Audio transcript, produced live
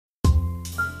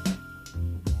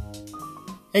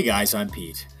Hey guys, I'm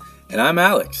Pete. And I'm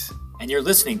Alex. And you're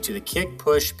listening to the Kick,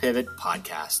 Push, Pivot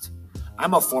podcast.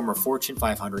 I'm a former Fortune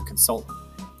 500 consultant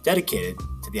dedicated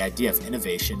to the idea of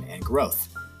innovation and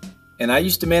growth. And I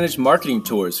used to manage marketing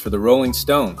tours for the Rolling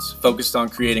Stones, focused on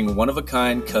creating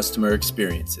one-of-a-kind customer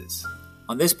experiences.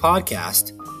 On this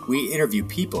podcast, we interview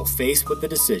people faced with the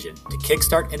decision to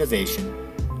kickstart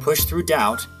innovation, push through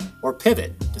doubt, or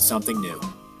pivot to something new.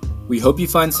 We hope you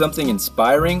find something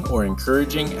inspiring or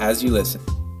encouraging as you listen.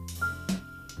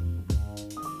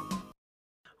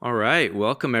 All right,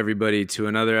 welcome everybody to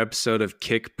another episode of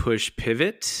Kick, Push,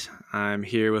 Pivot. I'm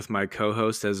here with my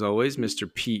co-host, as always, Mr.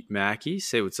 Pete Mackey.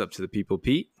 Say what's up to the people,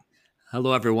 Pete.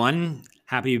 Hello, everyone.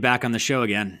 Happy to be back on the show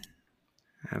again.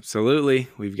 Absolutely.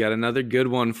 We've got another good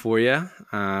one for you.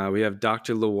 We have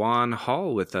Dr. LaJuan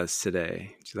Hall with us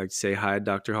today. Would you like to say hi,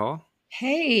 Dr. Hall?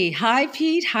 Hey, hi,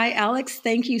 Pete. Hi, Alex.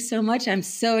 Thank you so much. I'm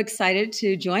so excited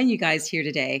to join you guys here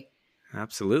today.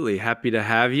 Absolutely. Happy to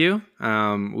have you.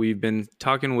 We've been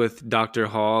talking with Dr.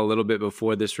 Hall a little bit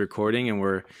before this recording,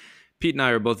 and Pete and I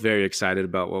are both very excited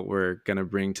about what we're going to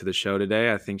bring to the show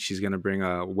today. I think she's going to bring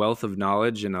a wealth of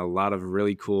knowledge and a lot of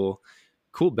really cool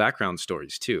background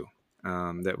stories too,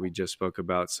 that we just spoke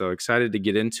about. So excited to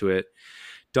get into it.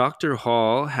 Dr.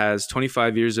 Hall has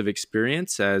 25 years of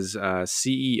experience as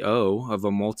CEO of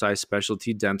a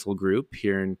multi-specialty dental group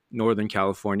here in Northern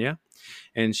California.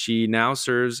 And she now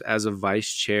serves as a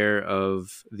vice chair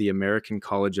of the American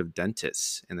College of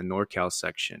Dentists in the NorCal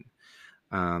section.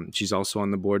 She's also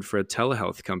on the board for a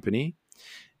telehealth company.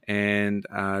 And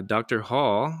Dr.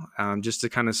 Hall, just to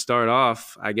kind of start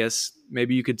off, I guess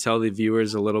maybe you could tell the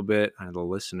viewers a little bit, the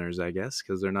listeners, I guess,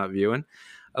 because they're not viewing,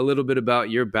 a little bit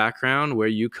about your background, where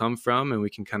you come from, and we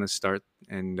can kind of start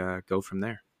and go from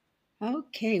there.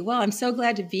 Okay, well, I'm so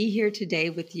glad to be here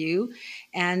today with you.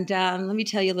 And let me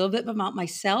tell you a little bit about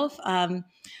myself.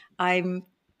 I'm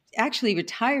actually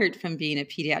retired from being a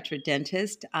pediatric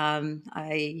dentist.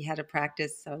 I had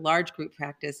a large group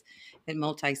practice in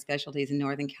multi-specialties in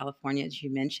Northern California, as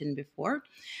you mentioned before.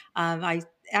 I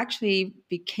actually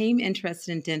became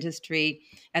interested in dentistry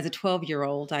as a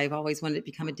 12-year-old. I've always wanted to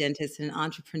become a dentist and an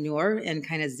entrepreneur, and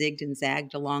kind of zigged and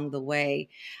zagged along the way.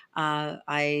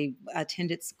 I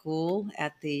attended school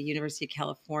at the University of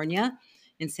California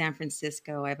in San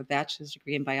Francisco. I have a bachelor's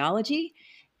degree in biology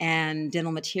and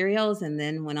dental materials, and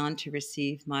then went on to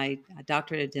receive my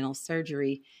doctorate of dental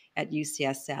surgery at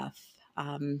UCSF.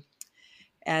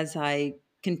 As I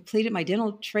completed my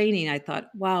dental training, I thought,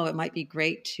 wow, it might be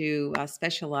great to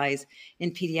specialize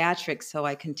in pediatrics. So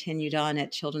I continued on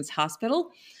at Children's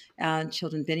Hospital,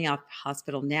 Children's Benioff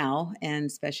Hospital now,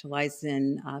 and specialized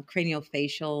in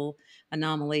craniofacial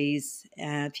anomalies,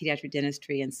 pediatric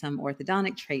dentistry, and some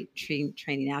orthodontic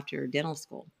training after dental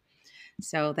school.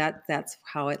 So that's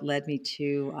how it led me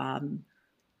to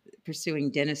pursuing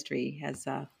dentistry as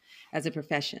a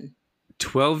profession.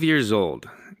 12 years old.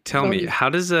 Tell me, how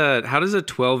does a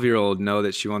 12-year-old know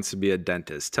that she wants to be a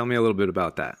dentist? Tell me a little bit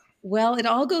about that. Well, it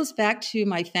all goes back to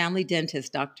my family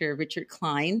dentist, Dr. Richard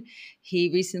Klein.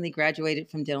 He recently graduated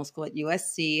from dental school at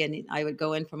USC, and I would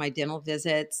go in for my dental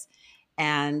visits,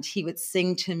 and he would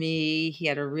sing to me. He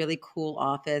had a really cool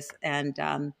office, and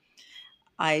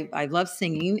I love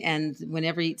singing, and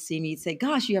whenever he'd see me, he'd say,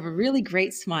 gosh, you have a really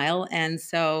great smile. And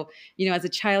so, as a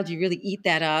child, you really eat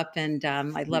that up. And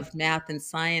I loved math and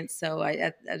science. So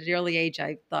at an early age,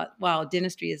 I thought, wow,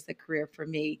 dentistry is the career for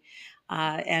me.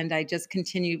 And I just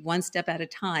continued one step at a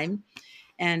time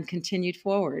and continued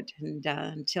forward and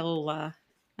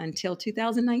until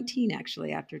 2019,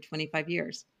 actually, after 25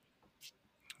 years.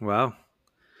 Wow.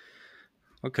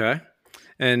 Okay.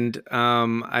 And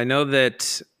I know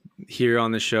that here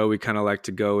on the show, we kind of like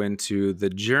to go into the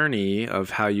journey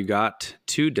of how you got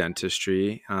to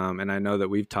dentistry. And I know that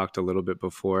we've talked a little bit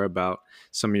before about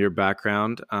some of your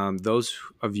background. Those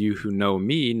of you who know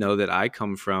me know that I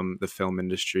come from the film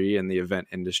industry and the event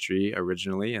industry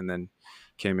originally, and then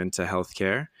came into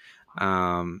healthcare.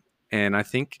 And I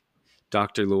think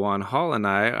Dr. LaJuan Hall and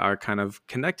I are kind of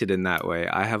connected in that way.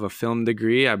 I have a film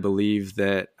degree. I believe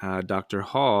that Dr.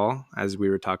 Hall, as we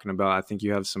were talking about, I think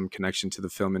you have some connection to the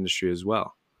film industry as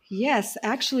well. Yes,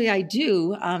 actually, I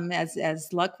do. As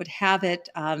luck would have it,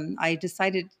 I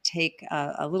decided to take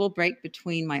a little break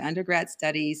between my undergrad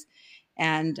studies,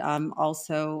 and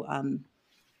also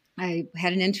I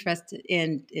had an interest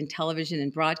in television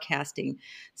and broadcasting.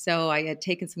 So I had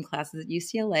taken some classes at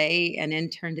UCLA and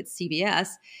interned at CBS.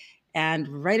 And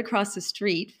right across the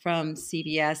street from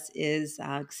CBS is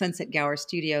Sunset Gower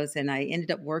Studios. And I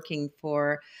ended up working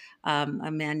for a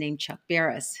man named Chuck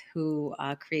Barris, who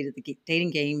created the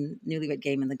dating game, Newlywed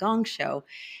Game, and The Gong Show.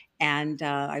 And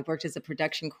I worked as a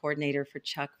production coordinator for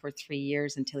Chuck for 3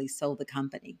 years until he sold the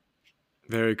company.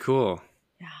 Very cool.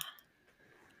 Yeah.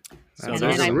 So And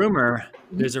there's then a I- rumor.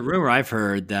 There's a rumor I've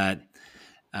heard that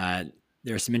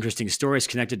there are some interesting stories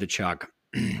connected to Chuck.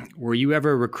 Were you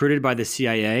ever recruited by the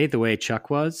CIA the way Chuck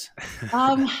was?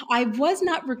 I was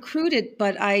not recruited,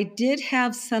 but I did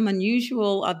have some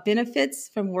unusual benefits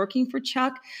from working for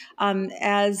Chuck.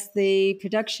 As the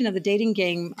production of the Dating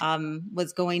Game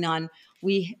was going on,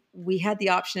 we had the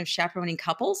option of chaperoning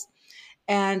couples.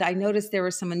 And I noticed there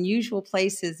were some unusual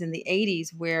places in the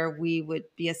 80s where we would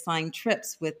be assigned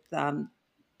trips with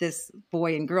this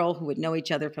boy and girl who would know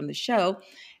each other from the show.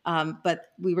 But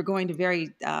we were going to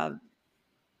very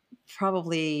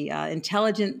probably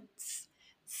intelligence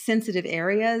sensitive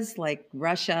areas like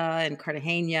Russia and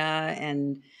Cartagena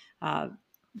and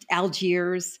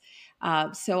Algiers.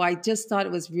 So I just thought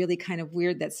it was really kind of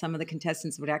weird that some of the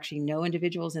contestants would actually know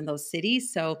individuals in those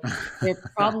cities. So there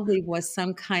probably was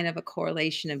some kind of a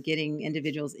correlation of getting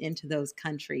individuals into those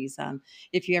countries.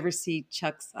 If you ever see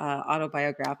Chuck's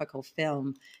autobiographical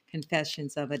film,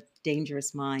 Confessions of a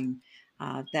Dangerous Mind,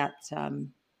 that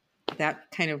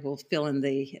kind of will fill in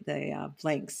the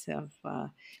blanks of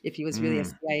if he was really a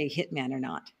CIA hitman or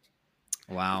not.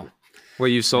 Wow. Well,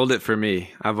 you sold it for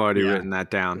me. I've already written that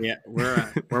down. Yeah,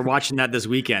 we're watching that this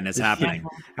weekend. It's happening.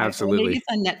 Absolutely. Maybe it's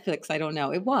on Netflix. I don't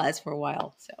know. It was for a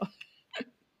while. So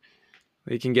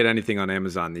You can get anything on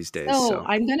Amazon these days. So So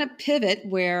I'm going to pivot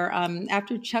where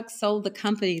after Chuck sold the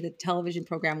company, the television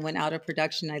program went out of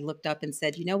production. I looked up and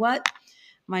said, you know what?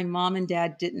 My mom and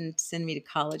dad didn't send me to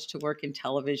college to work in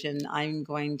television. I'm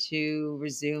going to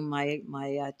resume my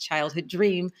childhood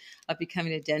dream of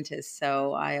becoming a dentist.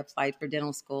 So I applied for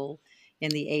dental school in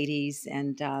the 80s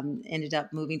and ended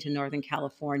up moving to Northern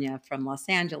California from Los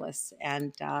Angeles.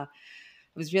 And I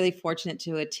was really fortunate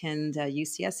to attend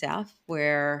UCSF,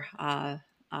 where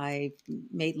I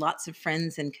made lots of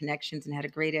friends and connections and had a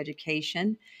great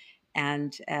education.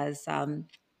 And as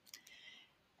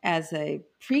a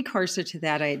precursor to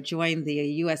that, I had joined the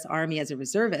U.S. Army as a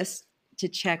reservist to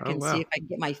check and see if I could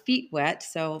get my feet wet.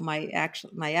 So my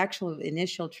actual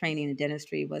initial training in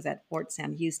dentistry was at Fort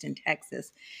Sam Houston,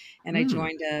 Texas, and I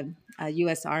joined a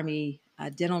U.S. Army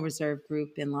Dental Reserve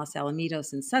group in Los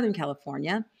Alamitos in Southern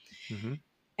California,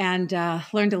 and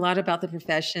learned a lot about the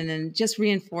profession and just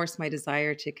reinforced my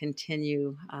desire to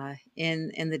continue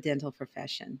in the dental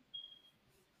profession.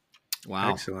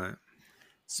 Wow. excellent.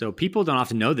 So people don't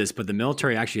often know this, but the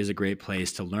military actually is a great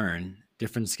place to learn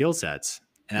different skill sets,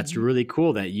 and that's really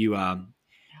cool that you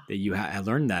had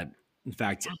learned that. In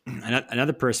fact,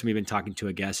 another person we've been talking to,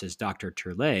 a guest, is Dr.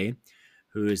 Turley,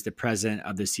 who is the president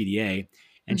of the CDA,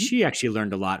 and she actually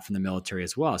learned a lot from the military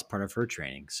as well as part of her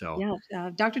training. So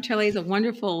Dr. Turley is a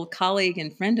wonderful colleague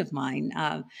and friend of mine.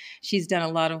 She's done a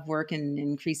lot of work in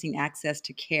increasing access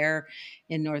to care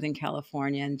in Northern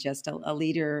California and just a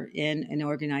leader in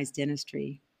organized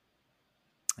dentistry.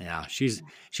 Yeah, she's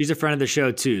a friend of the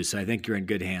show too, so I think you're in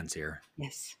good hands here.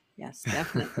 Yes,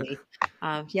 definitely.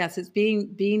 Yes, it's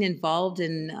being involved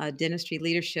in dentistry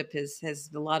leadership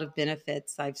has a lot of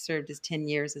benefits. I've served as 10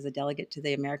 years as a delegate to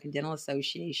the American Dental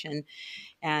Association.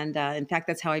 And in fact,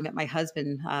 that's how I met my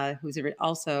husband, who's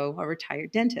also a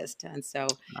retired dentist. And so...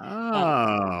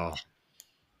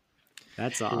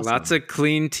 that's awesome. Lots of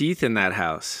clean teeth in that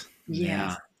house.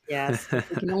 Yes. If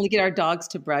we can only get our dogs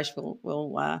to brush,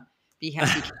 we'll be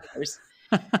happy campers.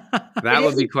 That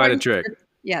would be quite a trick.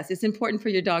 Yes, it's important for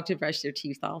your dog to brush their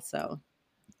teeth also.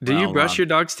 Do you brush your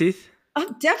dog's teeth?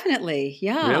 Oh, definitely.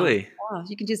 Yeah. Really? Yeah.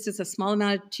 You can just a small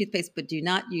amount of toothpaste, but do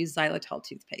not use xylitol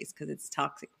toothpaste because it's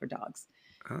toxic for dogs.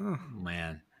 Oh,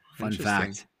 man. Fun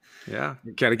fact. Yeah.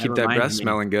 Got to keep that breath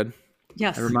smelling good.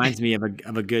 Yes. It reminds me of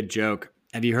a good joke.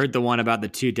 Have you heard the one about the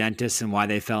two dentists and why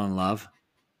they fell in love?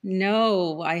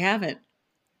 No, I haven't.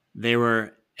 They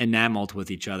were enameled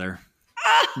with each other.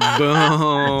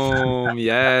 Boom.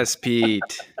 Yes,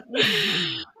 Pete.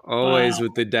 Always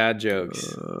with the dad jokes.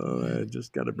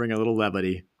 Just got to bring a little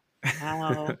levity.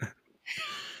 Wow.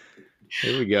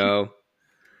 Here we go.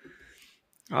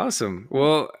 Awesome.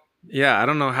 Well, yeah, I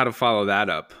don't know how to follow that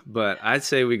up, but I'd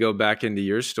say we go back into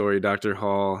your story, Dr.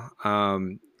 Hall.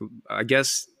 I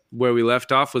guess where we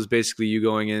left off was basically you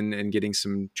going in and getting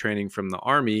some training from the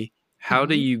Army. How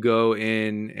do you go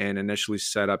in and initially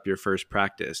set up your first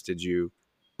practice? Did you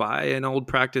buy an old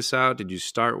practice out? Did you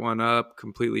start one up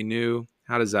completely new?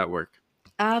 How does that work?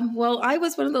 Well, I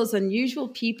was one of those unusual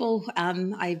people.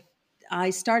 I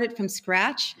started from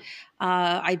scratch.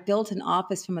 I built an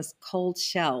office from a cold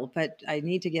shell, but I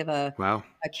need to give a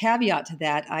caveat to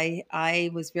that.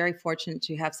 I was very fortunate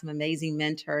to have some amazing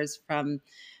mentors from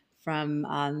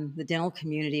from the dental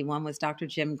community. One was Dr.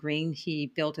 Jim Green. He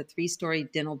built a 3-story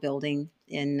dental building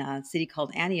in a city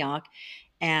called Antioch.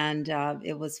 And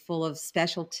it was full of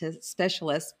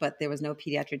specialists, but there was no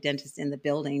pediatric dentist in the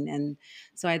building. And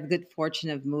so I had the good fortune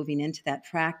of moving into that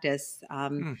practice.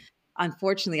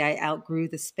 Unfortunately, I outgrew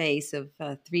the space of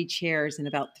 3 chairs in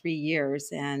about 3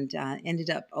 years and ended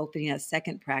up opening a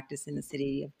second practice in the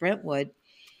city of Brentwood.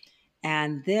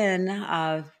 And then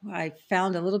I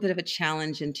found a little bit of a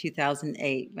challenge in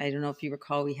 2008. I don't know if you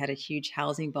recall, we had a huge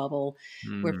housing bubble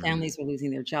where families were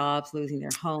losing their jobs, losing their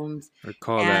homes.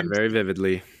 Recall that very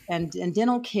vividly. And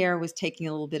dental care was taking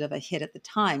a little bit of a hit at the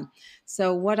time.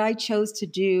 So what I chose to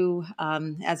do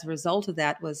as a result of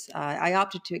that was I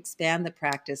opted to expand the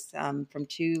practice from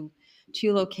two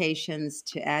locations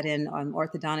to add in an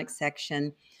orthodontic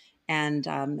section. And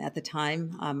at the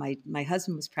time, my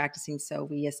husband was practicing, so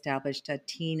we established a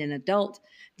teen and adult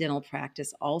dental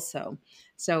practice also.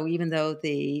 So even though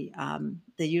the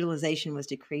utilization was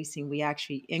decreasing, we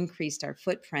actually increased our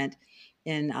footprint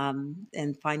in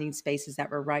finding spaces that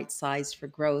were right sized for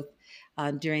growth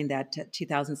during that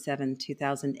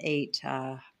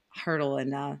 2007-2008 hurdle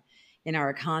in our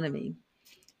economy.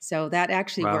 So that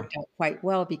actually worked out quite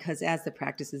well because as the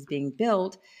practice is being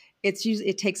built,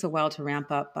 it takes a while to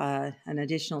ramp up an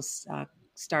additional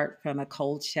start from a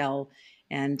cold shell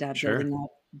and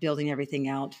building everything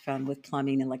out with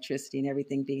plumbing, electricity, and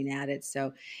everything being added.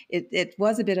 So it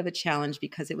was a bit of a challenge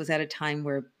because it was at a time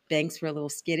where banks were a little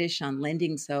skittish on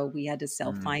lending, so we had to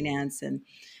self-finance and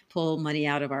pull money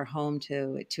out of our home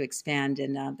to expand.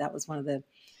 And that was one of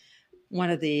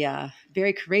the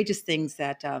very courageous things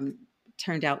that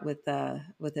turned out with a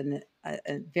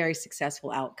very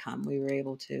successful outcome. We were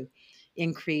able to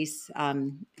increase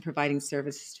providing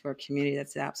services to our community.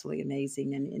 That's absolutely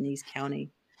amazing in East County.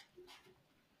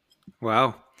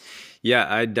 Wow. Yeah,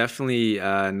 I definitely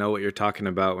know what you're talking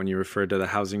about when you refer to the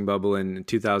housing bubble in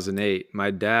 2008. My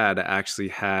dad actually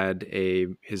had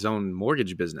his own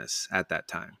mortgage business at that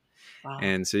time. Wow.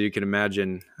 And so you can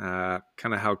imagine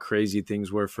kind of how crazy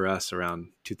things were for us around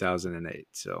 2008.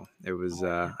 So it was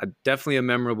definitely a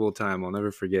memorable time. I'll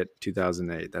never forget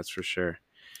 2008. That's for sure.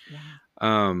 Yeah.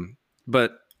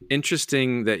 But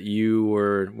interesting that you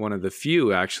were one of the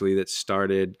few actually that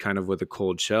started kind of with a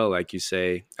cold shell, like you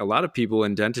say. A lot of people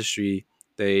in dentistry,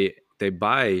 they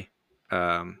buy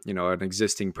an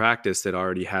existing practice that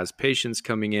already has patients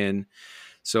coming in.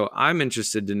 So I'm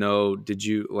interested to know,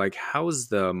 how was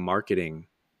the marketing?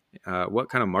 What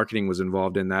kind of marketing was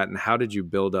involved in that? And how did you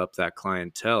build up that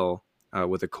clientele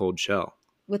with a cold shell?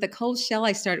 With a cold shell,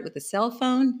 I started with a cell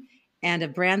phone and a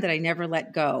brand that I never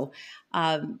let go.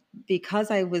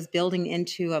 Because I was building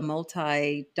into a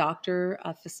multi-doctor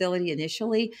facility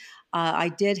initially, I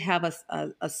did have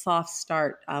a soft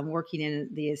start working in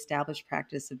the established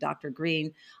practice of Dr.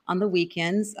 Green on the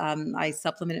weekends. I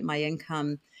supplemented my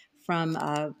income from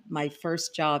my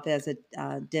first job as a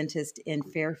dentist in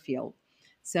Fairfield.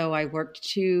 So I worked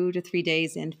 2 to 3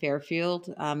 days in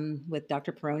Fairfield with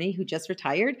Dr. Peroni, who just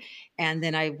retired. And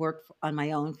then I worked on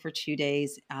my own for 2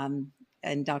 days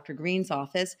in Dr. Green's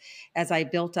office. As I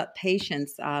built up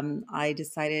patients, I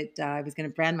decided I was going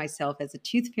to brand myself as a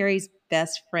Tooth Fairy's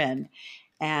best friend.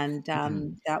 And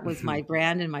that was my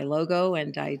brand and my logo,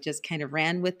 and I just kind of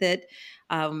ran with it.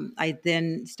 I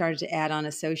then started to add on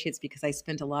associates because I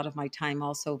spent a lot of my time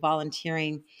also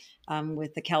volunteering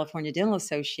with the California Dental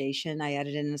Association. I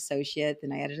added an associate,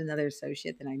 then I added another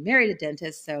associate, then I married a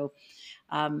dentist. So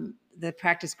the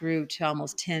practice grew to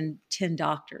almost 10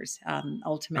 doctors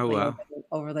ultimately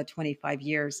over the 25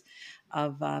 years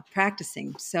of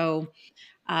practicing. So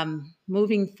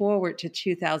moving forward to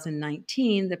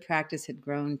 2019, the practice had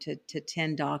grown to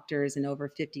 10 doctors and over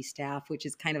 50 staff, which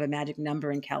is kind of a magic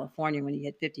number in California when you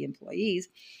hit 50 employees.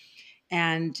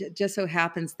 And just so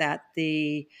happens that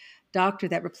the doctor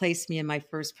that replaced me in my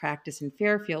first practice in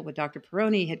Fairfield with Dr.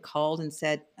 Peroni had called and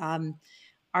said,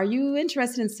 are you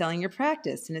interested in selling your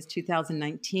practice? And it's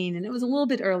 2019, and it was a little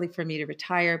bit early for me to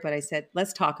retire, but I said,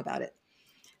 let's talk about it.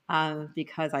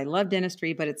 Because I love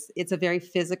dentistry, but it's a very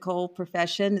physical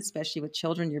profession, especially with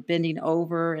children. You're bending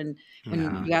over, and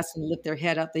when you ask them to lift their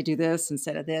head up, they do this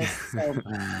instead of this.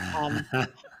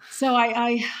 So,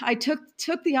 I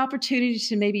took the opportunity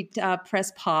to maybe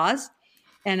press pause,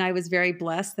 and I was very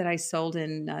blessed that I sold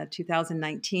in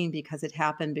 2019 because it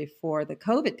happened before the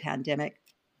COVID pandemic.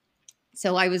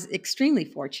 So I was extremely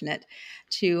fortunate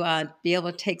to be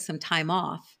able to take some time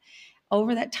off.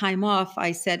 Over that time off,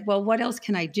 I said, well, what else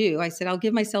can I do? I said, I'll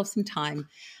give myself some time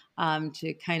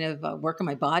to kind of work on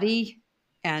my body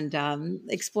and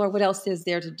explore what else is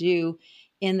there to do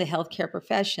in the healthcare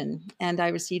profession. And I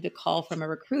received a call from a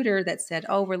recruiter that said,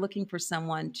 oh, we're looking for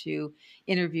someone to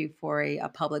interview for a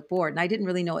public board. And I didn't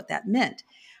really know what that meant.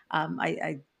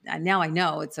 Now I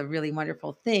know it's a really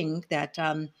wonderful thing that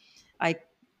I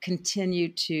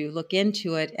continued to look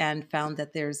into it and found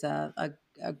that there's a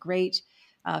great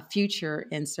future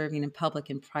in serving in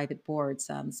public and private boards,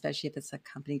 especially if it's a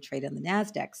company traded on the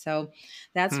NASDAQ. So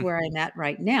that's where I'm at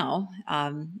right now.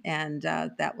 And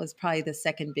that was probably the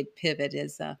second big pivot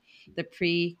is the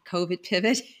pre-COVID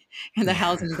pivot and the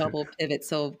housing bubble pivot.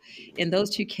 So in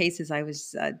those two cases, I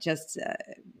was just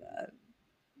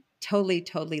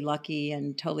totally lucky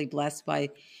and totally blessed by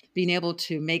being able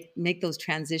to make those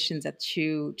transitions at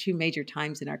two major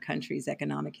times in our country's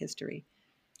economic history.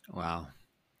 Wow.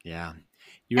 Yeah.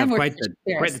 You have quite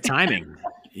the timing.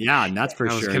 Yeah, and that's for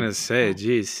sure. I was going to say,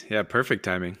 geez. Yeah, perfect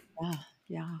timing.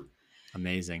 Yeah.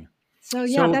 Amazing. So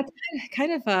that's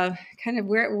kind of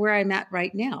where I'm at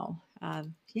right now.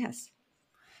 Yes.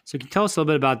 So can you tell us a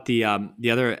little bit about the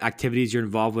other activities you're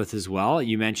involved with as well?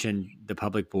 You mentioned the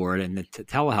public board and the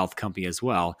telehealth company as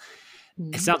well.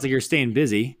 Mm-hmm. It sounds like you're staying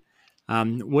busy.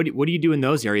 What do you do in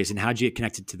those areas, and how did you get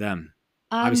connected to them?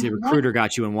 Obviously, a recruiter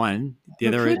got you in one. The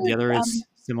other is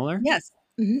similar? Yes.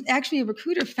 Mm-hmm. Actually, a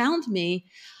recruiter found me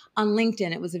on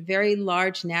LinkedIn. It was a very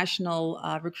large national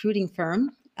recruiting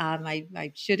firm.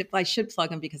 I should plug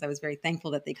them because I was very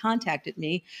thankful that they contacted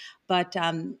me. But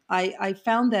I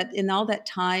found that in all that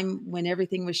time when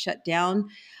everything was shut down,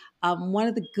 one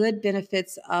of the good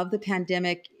benefits of the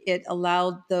pandemic, it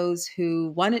allowed those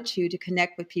who wanted to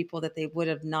connect with people that they would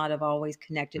have not have always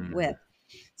connected with.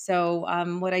 So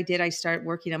what I did, I started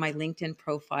working on my LinkedIn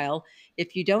profile.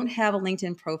 If you don't have a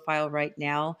LinkedIn profile right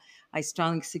now, I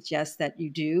strongly suggest that you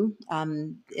do.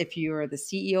 If you're the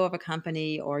CEO of a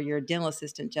company or you're a dental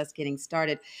assistant just getting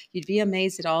started, you'd be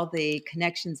amazed at all the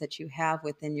connections that you have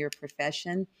within your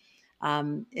profession.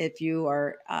 If you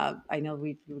are, I know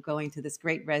we're going through this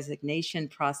great resignation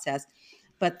process,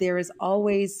 but there is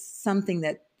always something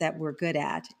that we're good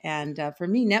at. And for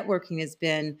me, networking has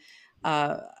been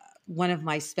one of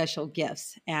my special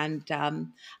gifts. And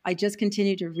I just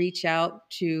continue to reach out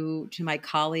to my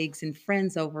colleagues and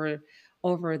friends over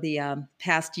the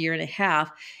past year and a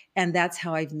half. And that's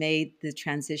how I've made the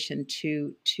transition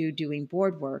to doing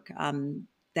board work.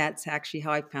 That's actually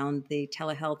how I found the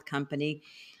telehealth company.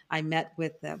 I met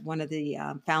with one of the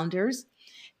founders.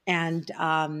 And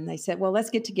I said, well, let's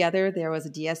get together. There was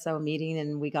a DSO meeting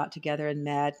and we got together and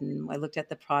met, and I looked at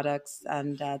the products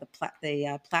and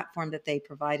the platform that they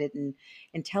provided in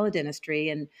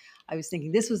teledentistry. And I was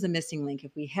thinking this was the missing link.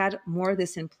 If we had more of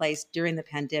this in place during the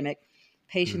pandemic,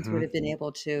 patients would have been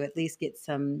able to at least get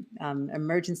some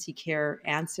emergency care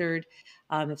answered.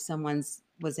 If someone's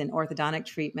was in orthodontic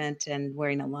treatment and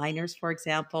wearing aligners, for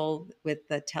example, with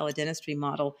the teledentistry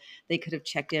model, they could have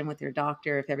checked in with their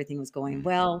doctor if everything was going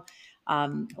well,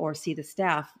 or see the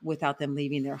staff without them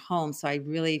leaving their home. So I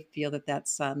really feel that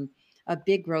that's a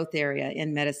big growth area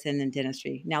in medicine and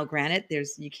dentistry. Now, granted,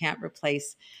 you can't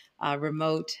replace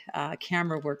remote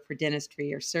camera work for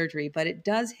dentistry or surgery, but it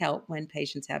does help when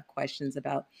patients have questions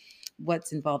about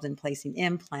what's involved in placing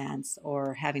implants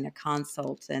or having a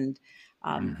consult, and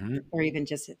or even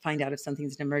just find out if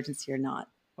something's an emergency or not.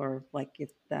 Or like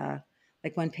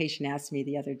like one patient asked me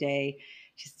the other day,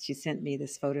 she sent me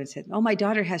this photo and said, oh, my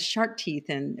daughter has shark teeth,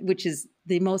 which is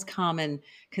the most common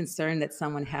concern that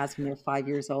someone has when they're 5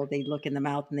 years old. They look in the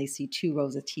mouth and they see 2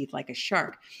 rows of teeth like a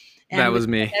shark. And that was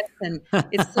me. And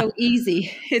it's so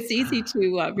easy. It's easy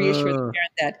to reassure the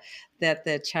parent that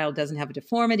the child doesn't have a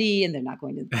deformity and they're not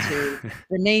going to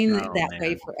remain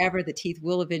way forever. The teeth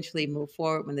will eventually move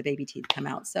forward when the baby teeth come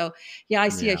out. So, I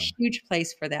see a huge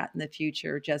place for that in the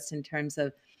future, just in terms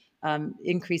of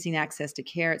increasing access to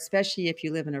care, especially if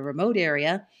you live in a remote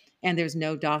area and there's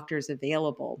no doctors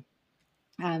available.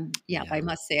 I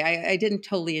must say, I didn't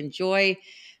totally enjoy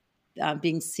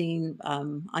being seen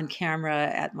on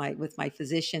camera with my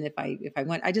physician. If I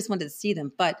went, I just wanted to see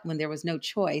them. But when there was no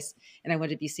choice and I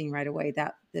wanted to be seen right away,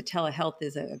 that the telehealth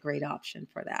is a great option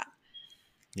for that.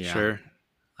 Yeah, sure.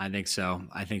 I think so.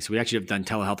 We actually have done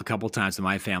telehealth a couple of times in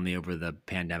my family over the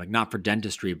pandemic, not for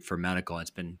dentistry, for medical. It's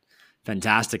been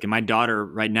fantastic. And my daughter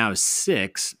right now is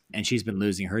 6 and she's been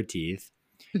losing her teeth.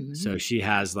 Mm-hmm. So she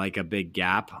has like a big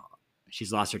gap.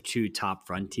 She's lost her 2 top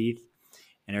front teeth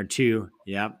and her 2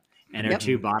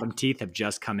 bottom teeth have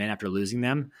just come in after losing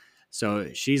them.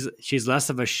 So she's less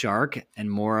of a shark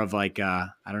and more of like I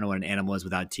don't know what an animal is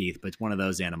without teeth, but it's one of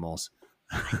those animals.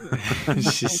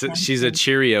 she's a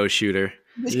Cheerio shooter.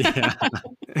 Yeah,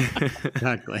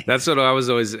 exactly. That's what I was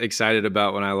always excited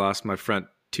about when I lost my front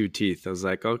 2 teeth. I was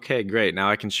like, okay, great. Now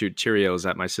I can shoot Cheerios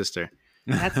at my sister.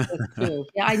 That's so true.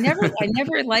 Yeah, I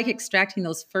never like extracting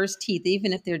those first teeth,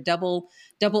 even if they're double.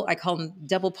 I call them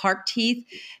double park teeth,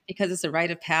 because it's a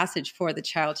rite of passage for the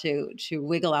child to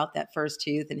wiggle out that first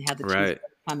tooth and have the tooth Right.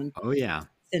 come and Oh yeah.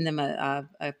 send them a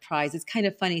prize. It's kind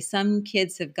of funny. Some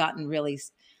kids have gotten really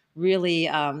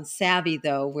savvy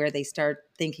though, where they start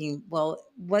thinking, well,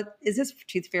 what is this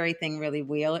tooth fairy thing really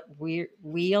real? Is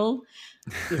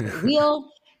it real?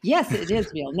 Yes, it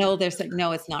is real. No, they're saying,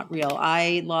 no, it's not real.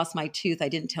 I lost my tooth. I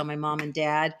didn't tell my mom and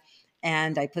dad.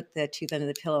 And I put the tooth under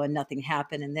the pillow and nothing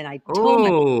happened. And then I told my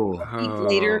Oh, a week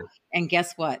later, and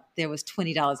guess what? There was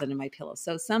 $20 under my pillow.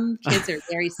 So some kids are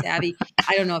very savvy.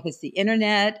 I don't know if it's the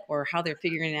internet or how they're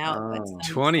figuring it out, but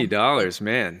 $20,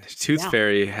 man. Tooth Yeah.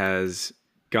 Fairy has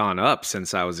gone up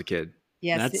since I was a kid.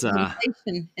 yes, That's,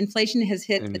 inflation has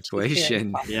hit the tooth fairy.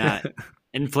 Inflation. yeah.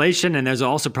 Inflation, and there's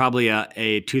also probably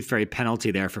a tooth fairy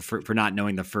penalty there for not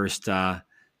knowing the first pass.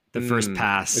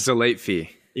 It's a late fee.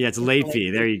 Yeah, it's a late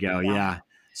fee. There you go. Yeah.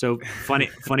 So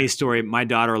funny story. My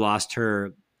daughter lost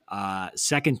her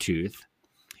second tooth,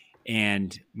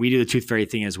 and we do the tooth fairy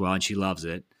thing as well, and she loves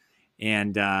it.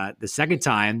 And the second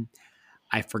time,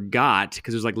 I forgot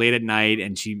because it was like late at night,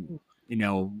 and she,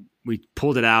 we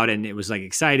pulled it out, and it was like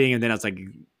exciting, and then I was like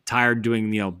tired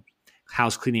doing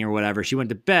house cleaning or whatever. She went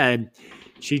to bed.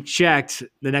 She checked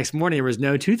the next morning. There was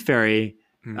no tooth fairy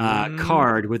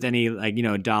card with any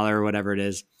dollar or whatever it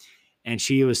is. And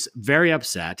she was very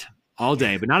upset all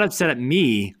day, but not upset at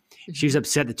me. She was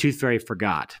upset the tooth fairy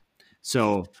forgot.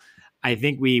 So I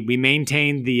think we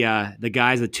maintained the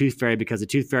guise of the tooth fairy because the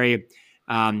tooth fairy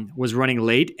was running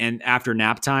late, and after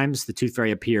nap times, the tooth fairy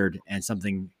appeared and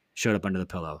something showed up under the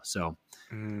pillow. So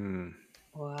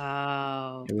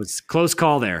wow, it was close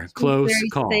call there. Close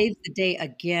call. Saved the day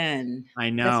again. I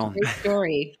know. That's a great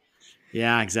story.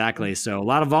 Yeah, exactly. So a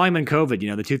lot of volume in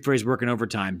COVID. The tooth fairy's working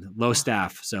overtime, low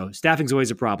staff. So staffing's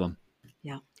always a problem.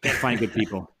 Yeah, find good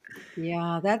people.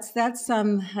 Yeah, that's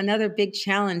another big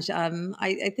challenge.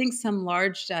 I think some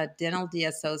large dental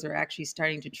DSOs are actually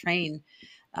starting to train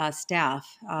staff,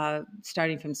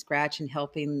 starting from scratch and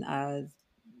helping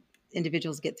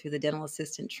individuals get through the dental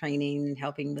assistant training,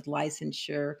 helping with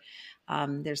licensure.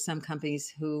 There's some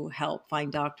companies who help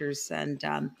find doctors and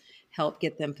help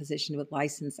get them positioned with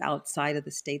license outside of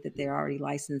the state that they're already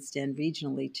licensed in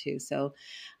regionally too. So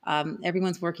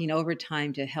everyone's working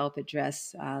overtime to help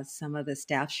address some of the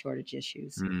staff shortage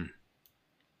issues. Mm.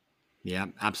 Yeah,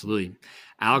 absolutely.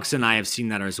 Alex and I have seen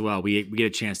that as well. We get a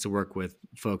chance to work with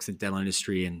folks in the dental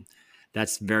industry, and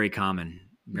that's very common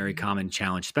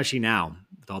challenge, especially now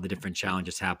with all the different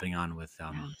challenges happening on with.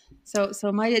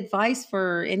 So my advice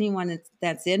for anyone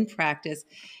that's in practice,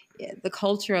 the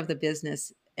culture of the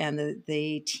business and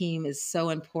the team is so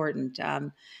important.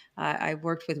 I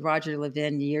worked with Roger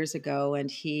Levin years ago, and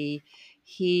he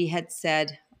had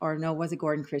said, or no, was it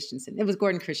Gordon Christensen? It was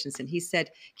Gordon Christensen. He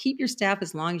said, keep your staff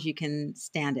as long as you can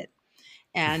stand it.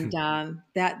 And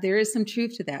that there is some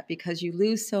truth to that, because you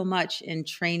lose so much in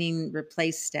training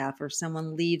replace staff or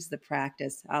someone leaves the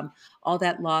practice. All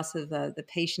that loss of the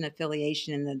patient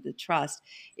affiliation and the trust.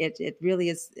 It really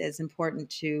is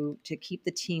important to keep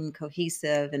the team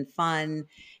cohesive and fun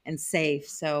and safe.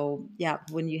 So yeah,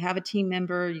 when you have a team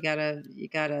member, you gotta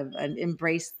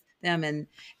embrace them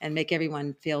and make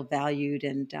everyone feel valued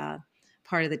and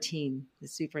part of the team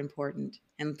is super important,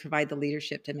 and provide the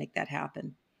leadership to make that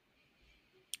happen.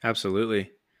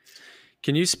 Absolutely.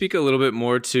 Can you speak a little bit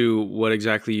more to what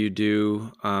exactly you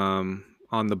do on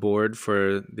the board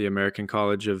for the American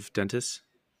College of Dentists?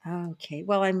 Okay.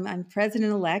 Well, I'm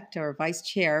president-elect or vice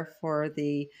chair for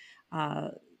the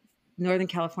Northern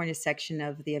California section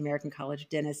of the American College of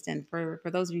Dentists. And for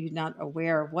those of you not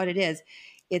aware of what it is,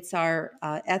 it's our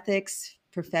ethics,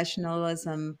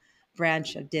 professionalism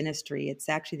branch of dentistry. It's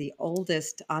actually the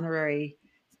oldest honorary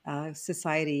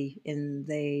society in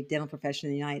the dental profession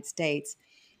in the United States.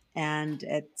 And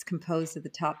it's composed of the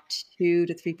top 2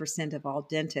 to 3% of all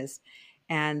dentists.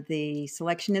 And the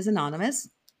selection is anonymous.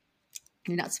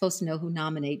 You're not supposed to know who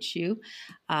nominates you.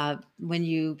 When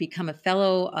you become a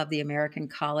fellow of the American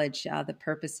College, the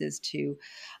purpose is to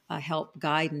help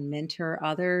guide and mentor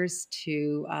others,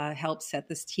 to help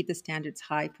keep the standards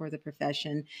high for the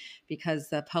profession, because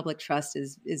the public trust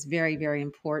is very, very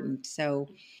important. So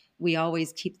we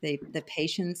always keep the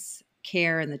patient's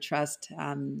care and the trust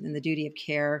and the duty of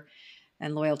care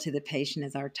and loyalty to the patient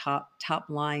as our top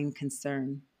line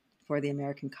concern for the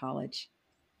American College.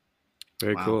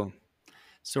 Very cool.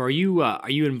 So are you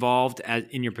involved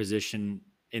in your position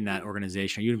in that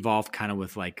organization? Are you involved kind of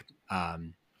with like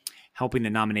helping the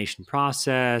nomination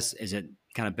process? Is it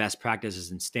kind of best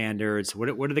practices and standards? What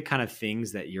are the kind of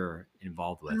things that you're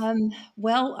involved with? I'm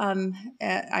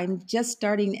just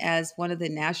starting as one of the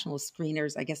national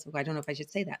screeners. I guess I don't know if I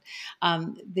should say that.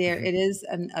 It is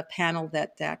a panel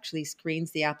that actually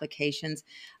screens the applications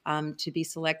to be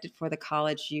selected for the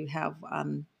college. You have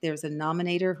there's a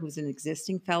nominator who's an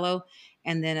existing fellow,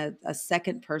 and then a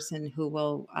second person who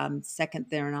will second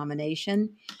their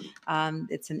nomination.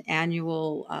 It's an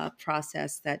annual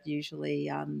process that usually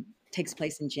takes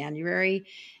place in January.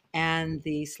 And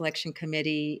the selection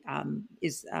committee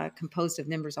is composed of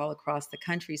members all across the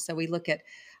country. So we look at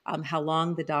how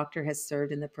long the doctor has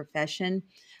served in the profession.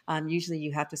 Usually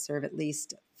you have to serve at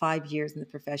least 5 years in the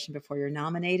profession before you're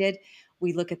nominated.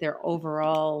 We look at their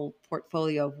overall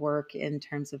portfolio of work in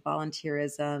terms of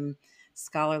volunteerism,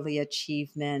 scholarly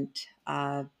achievement,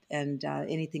 and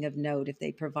anything of note if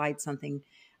they provide something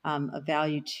of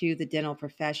value to the dental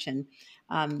profession.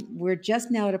 We're just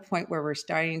now at a point where we're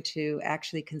starting to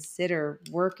actually consider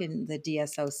work in the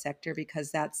DSO sector,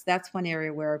 because that's one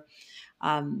area where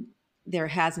there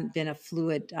hasn't been a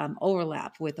fluid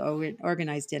overlap with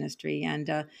organized dentistry,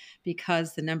 and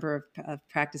because the number of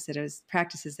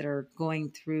practices that are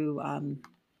going through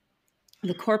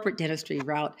the corporate dentistry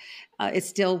route, it's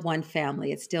still one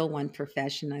family. It's still one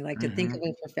profession. I like to think of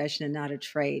a profession and not a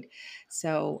trade.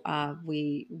 So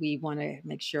we want to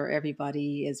make sure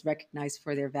everybody is recognized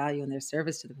for their value and their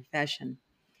service to the profession.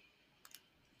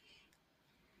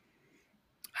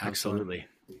 Absolutely.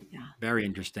 Yeah. Very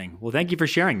interesting. Well, thank you for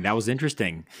sharing. That was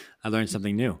interesting. I learned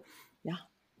something new. Yeah.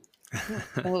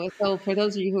 So for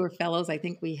those of you who are fellows, I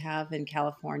think we have in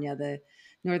California, the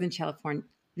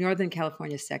Northern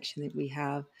California section, that we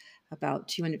have about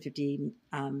 250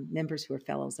 members who are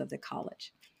fellows of the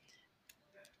college.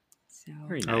 So,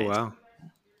 Very nice. Oh, wow.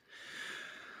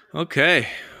 Okay.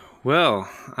 Well,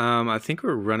 I think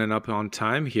we're running up on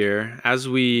time here. As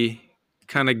we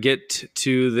kind of get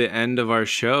to the end of our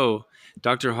show,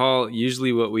 Dr. Hall,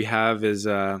 usually what we have is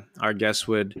our guests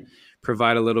would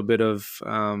provide a little bit of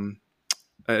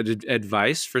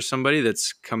advice for somebody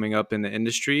that's coming up in the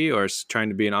industry or trying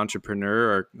to be an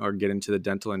entrepreneur or get into the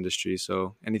dental industry.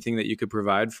 So anything that you could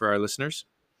provide for our listeners?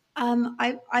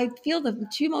 I feel the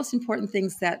two most important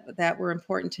things that were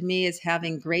important to me is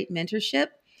having great mentorship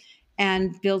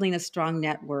and building a strong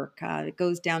network. It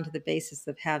goes down to the basis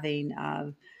of having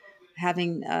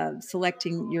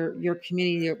selecting your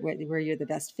community where you're the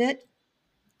best fit,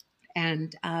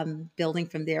 and building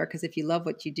from there. Because if you love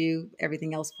what you do,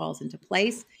 everything else falls into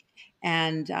place.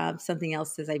 And something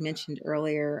else, as I mentioned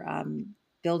earlier,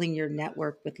 building your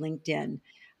network with LinkedIn.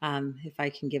 If I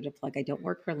can give it a plug, I don't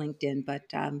work for LinkedIn, but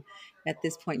at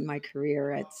this point in my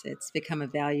career, it's become a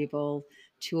valuable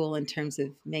tool in terms of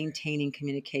maintaining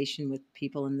communication with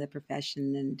people in the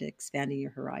profession and expanding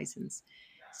your horizons.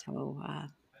 So,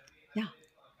 yeah.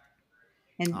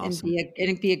 Awesome.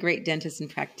 And be a great dentist and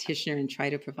practitioner and try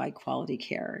to provide quality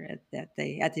care. At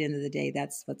the end of the day,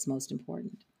 that's what's most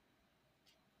important.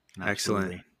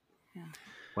 Excellent. Yeah.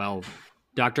 Well,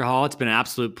 Dr. Hall, it's been an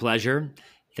absolute pleasure.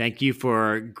 Thank you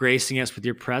for gracing us with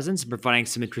your presence and providing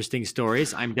some interesting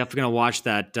stories. I'm definitely going to watch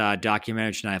that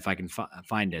documentary tonight if I can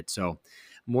find it. So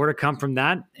more to come from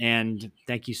that. And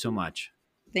thank you so much.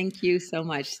 Thank you so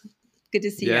much. Good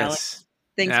to see you, Alex.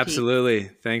 Thanks, absolutely.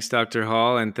 Pete. Thanks, Dr.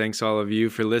 Hall. And thanks all of you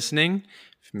for listening.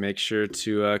 Make sure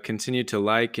to continue to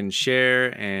like and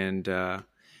share and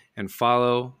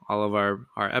follow all of our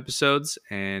episodes.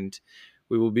 And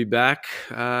we will be back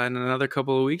in another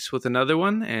couple of weeks with another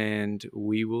one, and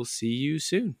we will see you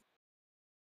soon.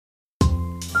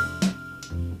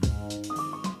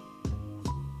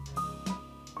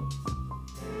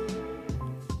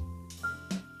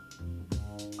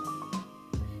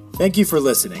 Thank you for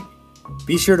listening.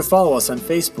 Be sure to follow us on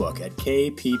Facebook at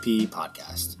KPP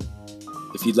Podcast.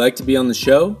 If you'd like to be on the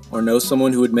show or know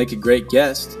someone who would make a great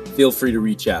guest, feel free to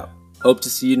reach out. Hope to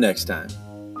see you next time.